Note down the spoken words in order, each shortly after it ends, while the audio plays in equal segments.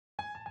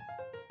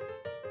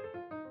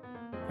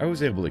I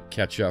was able to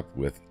catch up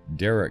with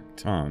Derrick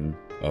Tung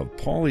of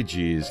Paulie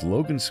Gee'd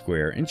Logan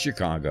Square in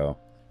Chicago.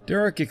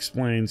 Derrick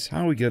explains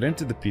how he got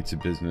into the pizza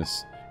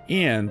business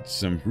and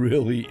some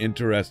really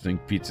interesting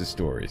pizza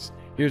stories.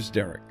 Here's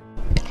Derrick.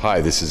 Hi,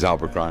 this is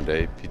Albert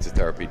Grande,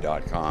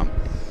 pizzatherapy.com,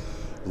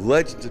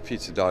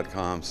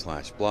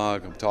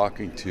 legendsofpizza.com/blog. I'm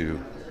talking to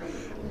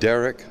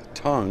Derrick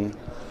Tung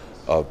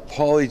of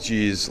Paulie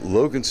Gee'd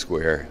Logan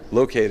Square,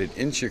 located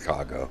in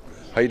Chicago.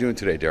 How you doing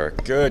today,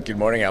 Derrick? Good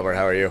morning, Albert.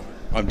 How are you?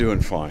 I'm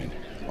doing fine.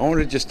 I want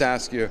to just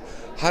ask you,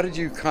 how did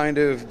you kind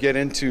of get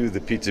into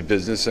the pizza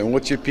business, and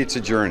what's your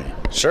pizza journey?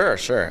 Sure.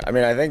 I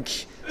mean, I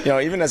think,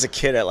 even as a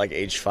kid at like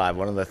age 5,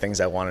 one of the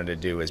things I wanted to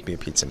do was be a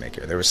pizza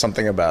maker. There was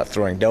something about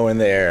throwing dough in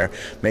there,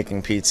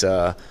 making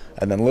pizza,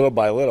 and then little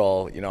by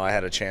little, I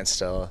had a chance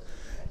to.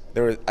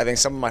 I think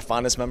some of my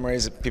fondest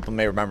memories, people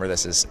may remember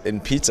this, is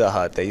in Pizza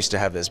Hut, they used to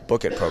have this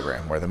book it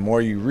program where the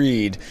more you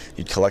read,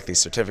 you'd collect these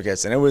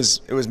certificates. And it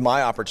was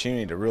my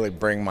opportunity to really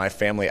bring my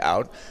family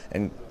out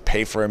and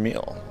pay for a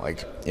meal.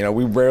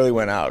 We rarely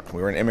went out.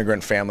 We were an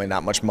immigrant family,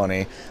 not much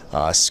money,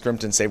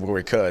 scrimped and saved where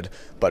we could.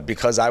 But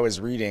because I was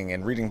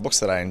reading books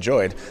that I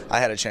enjoyed, I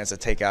had a chance to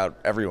take out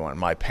everyone,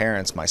 my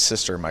parents, my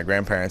sister, my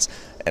grandparents,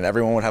 and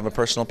everyone would have a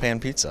personal pan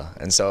pizza.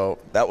 And so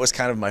that was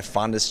kind of my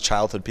fondest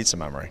childhood pizza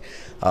memory.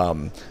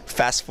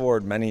 Fast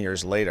forward many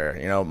years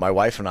later, my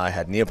wife and I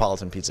had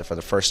Neapolitan pizza for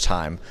the first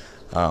time.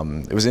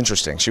 It was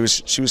interesting. She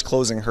was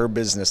closing her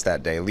business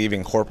that day,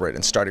 leaving corporate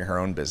and starting her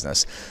own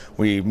business.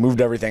 We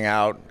moved everything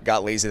out,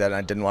 got lazy that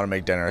night, didn't want to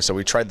make dinner, so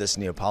we tried this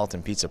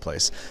Neapolitan pizza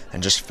place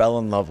and just fell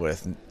in love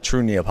with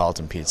true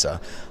Neapolitan pizza.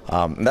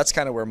 And that's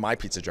kind of where my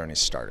pizza journey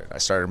started. I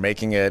started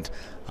making it,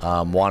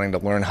 wanting to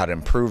learn how to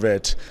improve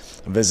it,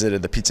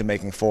 visited the pizza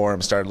making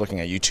forum, started looking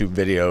at YouTube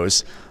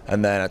videos,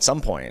 and then at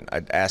some point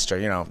I asked her,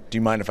 do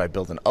you mind if I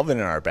build an oven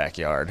in our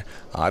backyard?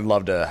 I'd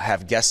love to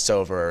have guests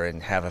over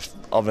and have an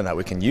oven that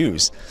we can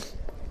use.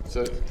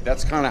 So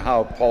that's kind of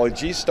how Paulie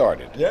Gee'd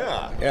started.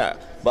 Yeah.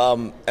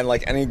 And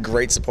like any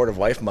great supportive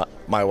wife,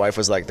 my wife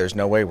was like, there's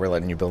no way we're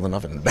letting you build an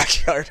oven in the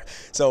backyard.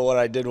 So what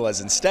I did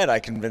was instead I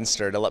convinced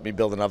her to let me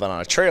build an oven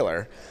on a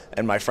trailer.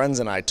 And my friends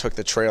and I took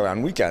the trailer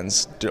on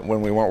weekends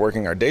when we weren't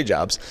working our day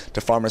jobs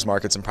to farmers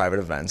markets and private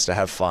events to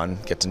have fun,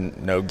 get to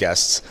know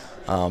guests.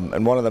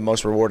 And one of the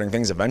most rewarding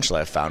things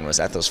eventually I found was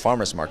at those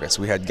farmers markets,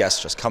 we had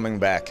guests just coming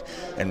back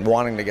and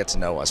wanting to get to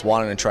know us,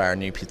 wanting to try our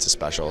new pizza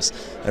specials.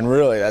 And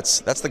really, that's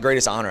the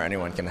greatest honor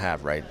anyone can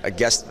have, right? A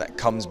guest that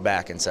comes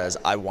back and says,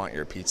 I want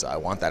your pizza. I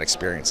want that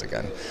experience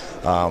again.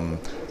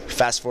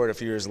 Fast forward a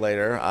few years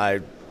later,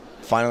 I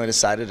finally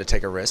decided to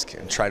take a risk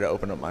and try to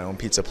open up my own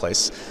pizza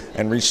place,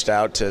 and reached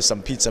out to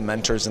some pizza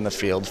mentors in the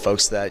field,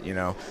 folks that,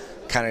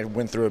 kind of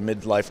went through a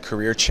midlife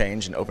career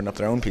change and opened up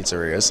their own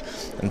pizzerias.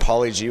 And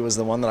Paulie Gee'd was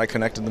the one that I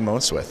connected the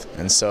most with.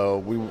 And so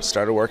we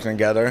started working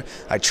together.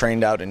 I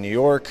trained out in New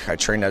York. I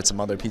trained at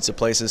some other pizza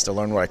places to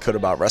learn what I could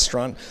about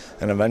restaurant,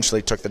 and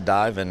eventually took the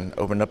dive and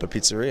opened up a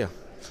pizzeria.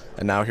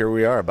 And now here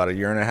we are, about a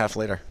year and a half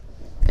later.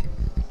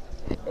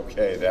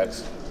 Okay,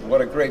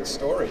 what a great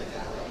story.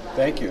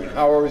 Thank you. And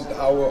how are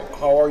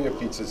your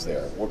pizzas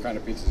there? What kind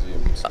of pizzas do you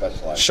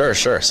specialize in?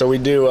 Sure. So we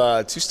do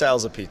 2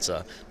 styles of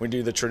pizza. We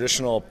do the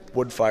traditional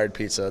wood-fired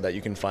pizza that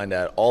you can find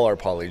at all our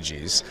Paulie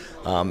Gee'ds.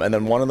 And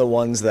then one of the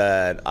ones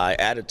that I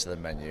added to the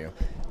menu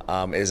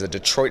is a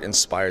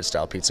Detroit-inspired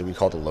style pizza we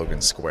call the Logan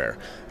Square.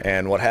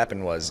 And what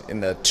happened was, in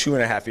the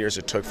 2.5 years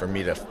it took for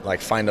me to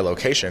find a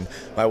location,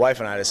 my wife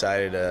and I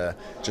decided to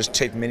just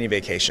take mini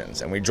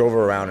vacations, and we drove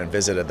around and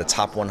visited the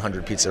top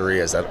 100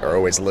 pizzerias that are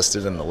always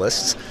listed in the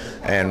lists.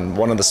 And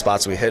one of the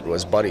spots we hit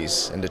was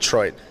Buddy's in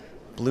Detroit.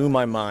 Blew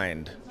my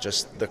mind,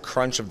 just the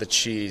crunch of the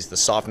cheese, the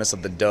softness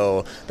of the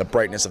dough, the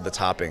brightness of the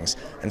toppings.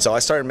 And so I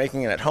started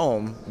making it at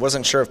home.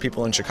 Wasn't sure if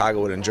people in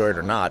Chicago would enjoy it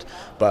or not,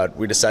 but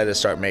we decided to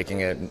start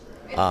making it,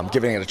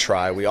 giving it a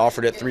try. We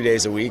offered it 3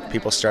 days a week.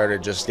 People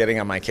started just getting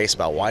on my case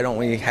about, why don't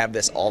we have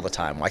this all the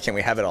time? Why can't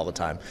we have it all the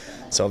time?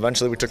 So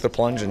eventually we took the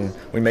plunge, and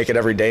we make it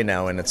every day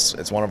now, and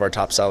it's one of our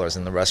top sellers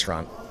in the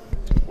restaurant.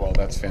 Well,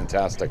 that's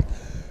fantastic.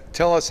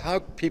 Tell us how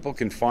people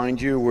can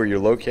find you, where you're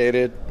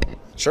located.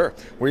 Sure.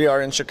 We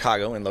are in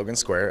Chicago in Logan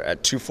Square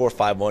at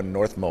 2451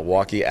 North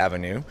Milwaukee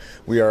Avenue.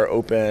 We are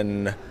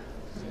open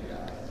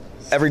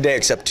every day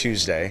except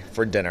Tuesday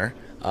for dinner.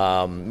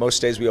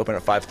 Most days we open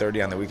at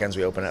 5:30. On the weekends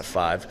we open at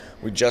 5.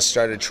 We just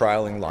started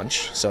trialing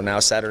lunch, so now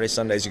Saturday,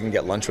 Sundays you can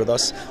get lunch with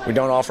us. We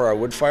don't offer our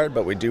wood-fired,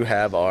 but we do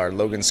have our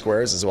Logan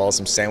Squares as well as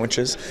some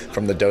sandwiches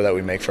from the dough that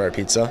we make for our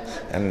pizza.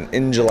 And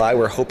in July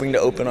we're hoping to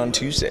open on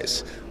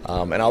Tuesdays.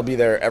 And I'll be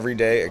there every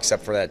day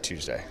except for that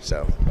Tuesday.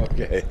 So.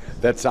 Okay,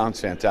 that sounds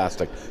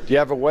fantastic. Do you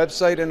have a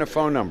website and a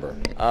phone number?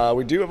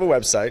 We do have a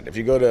website. If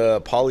you go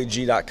to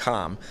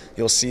paulieg.com,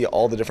 you'll see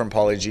all the different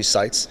Paulie Gee'd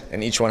sites,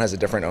 and each one has a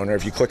different owner.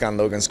 If you click on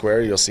Logan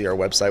Square, you'll see our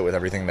website with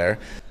everything there.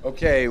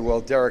 Okay,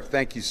 well, Derrick,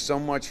 thank you so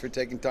much for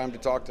taking time to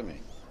talk to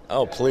me.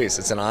 Oh, please.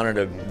 It's an honor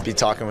to be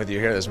talking with you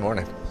here this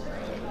morning.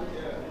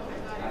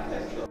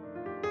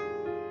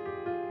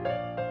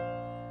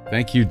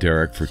 Thank you,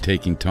 Derrick, for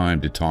taking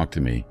time to talk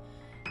to me.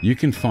 You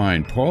can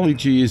find Paulie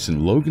Gee'd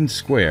Logan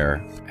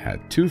Square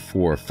at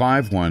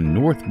 2451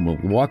 North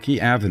Milwaukee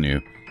Avenue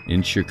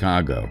in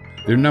Chicago.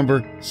 Their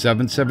number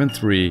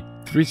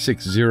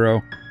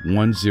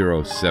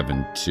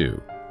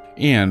 773-360-1072.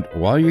 And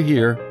while you're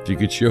here, if you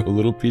could show a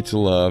little pizza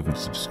love and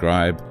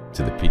subscribe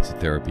to the Pizza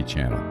Therapy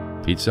channel.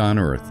 Pizza on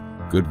Earth,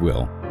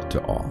 goodwill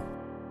to all.